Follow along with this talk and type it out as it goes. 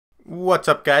What's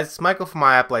up, guys? It's Michael from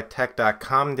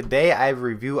myappliedtech.com. Today I have a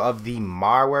review of the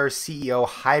Marware C.E.O.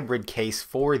 hybrid case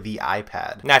for the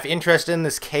iPad. Now, if you're interested in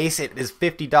this case, it is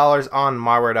 $50 on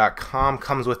Marware.com.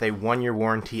 Comes with a 1-year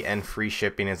warranty and free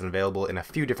shipping. Is available in a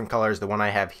few different colors. The one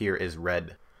I have here is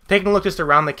red. Taking a look just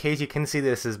around the case, you can see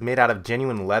this is made out of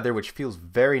genuine leather, which feels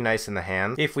very nice in the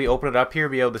hand. If we open it up here,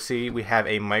 you'll be able to see we have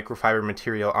a microfiber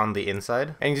material on the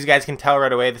inside. And you guys can tell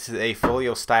right away, this is a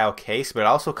folio style case, but it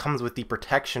also comes with the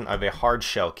protection of a hard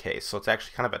shell case. So it's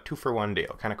actually kind of a 2-for-1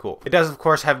 deal. Kind of cool. It does, of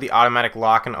course, have the automatic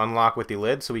lock and unlock with the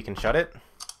lid, so we can shut it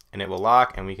and it will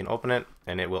lock, and we can open it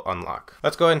and it will unlock.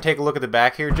 Let's go ahead and take a look at the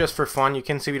back here just for fun. You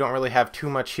can see we don't really have too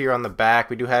much here on the back.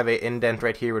 We do have an indent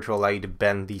right here which will allow you to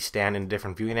bend the stand in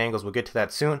different viewing angles. We'll get to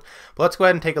that soon, but let's go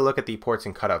ahead and take a look at the ports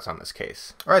and cutouts on this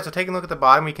case. Alright, so taking a look at the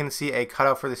bottom, we can see a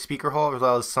cutout for the speaker hole as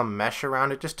well as some mesh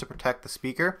around it just to protect the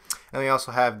speaker. And we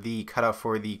also have the cutout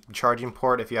for the charging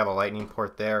port if you have a lightning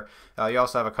port there. You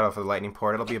also have a cutout for the lightning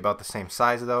port. It'll be about the same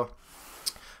size though.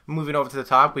 Moving over to the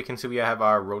top, we can see we have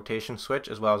our rotation switch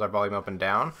as well as our volume up and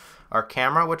down. Our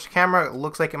camera, which camera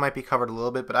looks like it might be covered a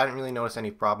little bit, but I didn't really notice any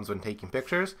problems when taking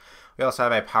pictures. We also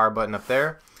have a power button up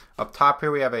there. Up top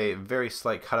here we have a very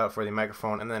slight cutout for the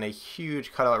microphone and then a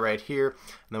huge cutout right here.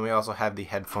 And then we also have the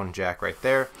headphone jack right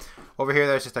there. Over here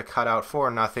there's just a cutout for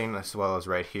nothing, as well as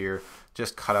right here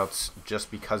just cutouts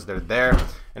just because they're there.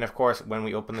 And of course when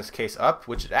we open this case up,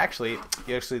 which actually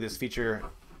this feature,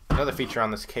 another feature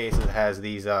on this case, it has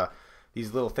these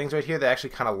little things right here that actually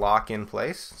kind of lock in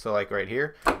place. So like right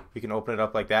here, we can open it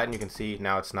up like that and you can see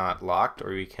now it's not locked,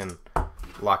 or we can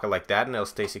lock it like that and it'll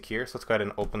stay secure. So let's go ahead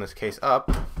and open this case up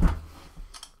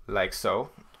like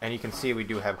so. And you can see we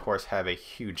do have, of course, have a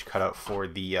huge cutout for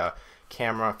the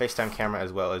camera, FaceTime camera,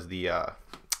 as well as the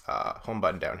home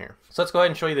button down here. So let's go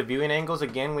ahead and show you the viewing angles.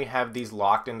 Again, we have these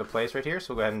locked into place right here.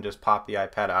 So we'll go ahead and just pop the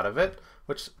iPad out of it,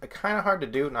 which is kind of hard to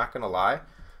do, not going to lie.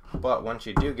 But once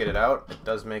you do get it out, it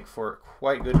does make for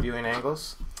quite good viewing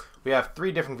angles. We have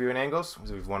 3 different viewing angles.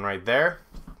 So we have one right there,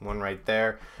 one right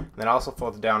there, and then also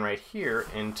folds down right here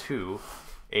into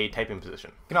a typing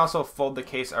position. You can also fold the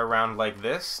case around like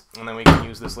this, and then we can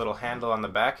use this little handle on the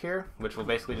back here, which will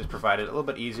basically just provide it a little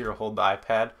bit easier to hold the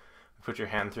iPad. Put your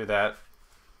hand through that,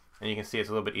 and you can see it's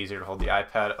a little bit easier to hold the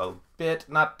iPad a bit,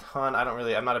 not a ton.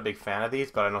 I'm not a big fan of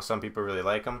these, but I know some people really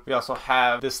like them. We also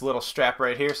have this little strap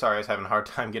right here. Sorry, I was having a hard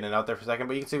time getting it out there for a second,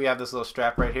 but you can see we have this little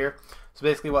strap right here. So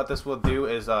basically what this will do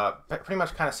is pretty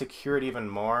much kind of secure it even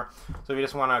more. So if you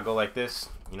just want to go like this,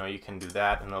 you can do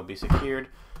that and it'll be secured.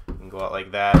 You can go out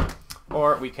like that.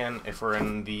 Or we can, if we're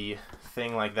in the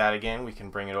thing like that again, we can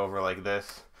bring it over like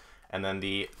this. And then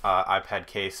the iPad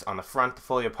case on the front, the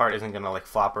folio part, isn't going to like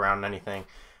flop around anything.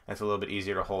 It's a little bit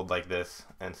easier to hold like this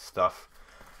and stuff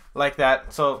like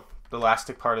that. So the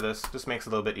elastic part of this just makes it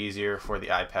a little bit easier for the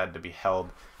iPad to be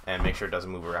held and make sure it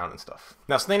doesn't move around and stuff.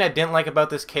 Now, something I didn't like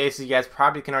about this case, you guys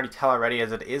probably can already tell already,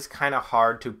 is it is kind of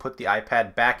hard to put the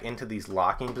iPad back into these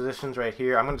locking positions right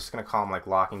here. I'm just going to call them like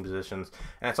locking positions.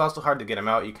 And it's also hard to get them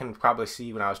out. You can probably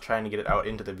see when I was trying to get it out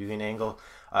into the viewing angle,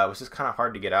 it was just kind of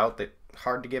hard to get out,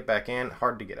 hard to get back in,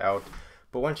 hard to get out.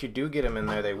 But once you do get them in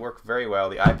there, they work very well.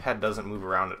 The iPad doesn't move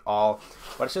around at all,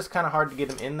 but it's just kind of hard to get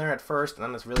them in there at first, and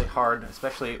then it's really hard,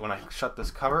 especially when I shut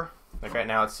this cover. Like right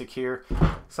now it's secure.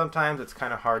 Sometimes it's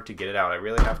kind of hard to get it out. I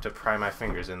really have to pry my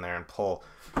fingers in there and pull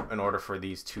in order for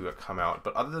these to come out.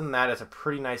 But other than that, it's a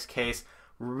pretty nice case.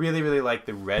 Really, really like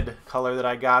the red color that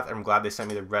I got. I'm glad they sent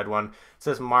me the red one. It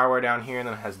says Marware down here, and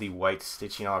then it has the white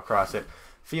stitching all across it.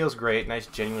 Feels great, nice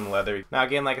genuine leather. Now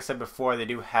again, like I said before, they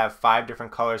do have 5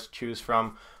 different colors to choose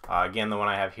from. Again, the one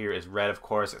I have here is red, of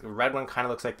course. The red one kind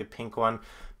of looks like the pink one,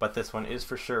 but this one is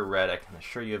for sure red, I can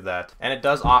assure you of that. And it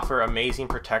does offer amazing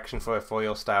protection for a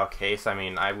folio style case. I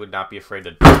mean, I would not be afraid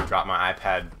to drop my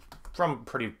iPad from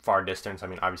pretty far distance. I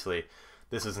mean, obviously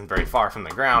this isn't very far from the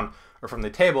ground or from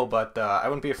the table, but I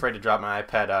wouldn't be afraid to drop my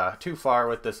iPad too far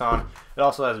with this on. It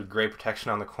also has great protection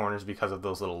on the corners because of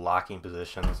those little locking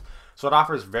positions. So it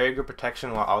offers very good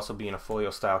protection while also being a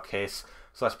folio style case.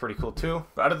 So that's pretty cool too.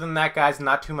 But other than that, guys,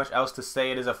 not too much else to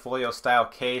say. It is a folio style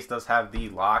case. It does have the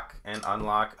lock and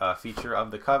unlock feature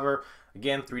of the cover.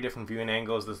 Again, 3 different viewing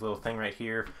angles. This little thing right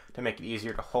here to make it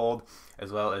easier to hold,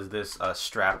 as well as this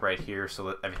strap right here so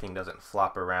that everything doesn't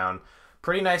flop around.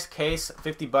 Pretty nice case,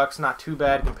 50 bucks, not too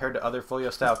bad compared to other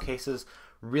folio style cases.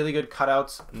 Really good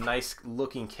cutouts, nice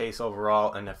looking case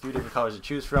overall, and a few different colors to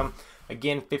choose from.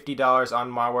 Again, $50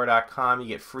 on Marware.com. You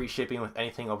get free shipping with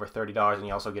anything over $30, and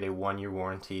you also get a 1-year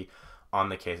warranty on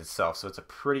the case itself. So it's a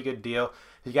pretty good deal.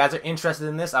 If you guys are interested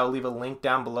in this, I will leave a link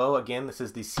down below. Again, this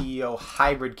is the C.E.O.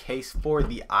 hybrid case for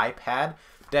the iPad.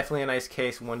 Definitely a nice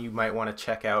case, one you might want to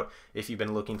check out if you've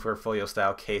been looking for a folio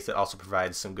style case that also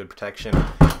provides some good protection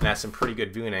and has some pretty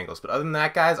good viewing angles. But other than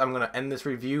that, guys, I'm going to end this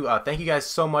review. Thank you guys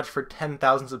so much for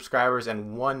 10,000 subscribers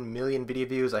and 1 million video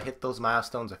views. I hit those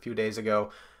milestones a few days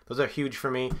ago. Those are huge for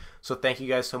me, so thank you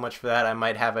guys so much for that. I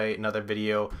might have another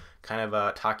video kind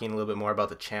of talking a little bit more about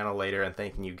the channel later and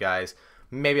thanking you guys.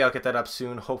 Maybe I'll get that up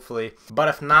soon, hopefully. But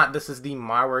if not, this is the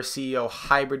Marware C.E.O.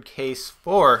 hybrid case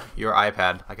for your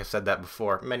iPad. Like I've said that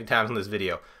before many times in this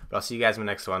video. But I'll see you guys in the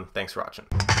next one. Thanks for watching.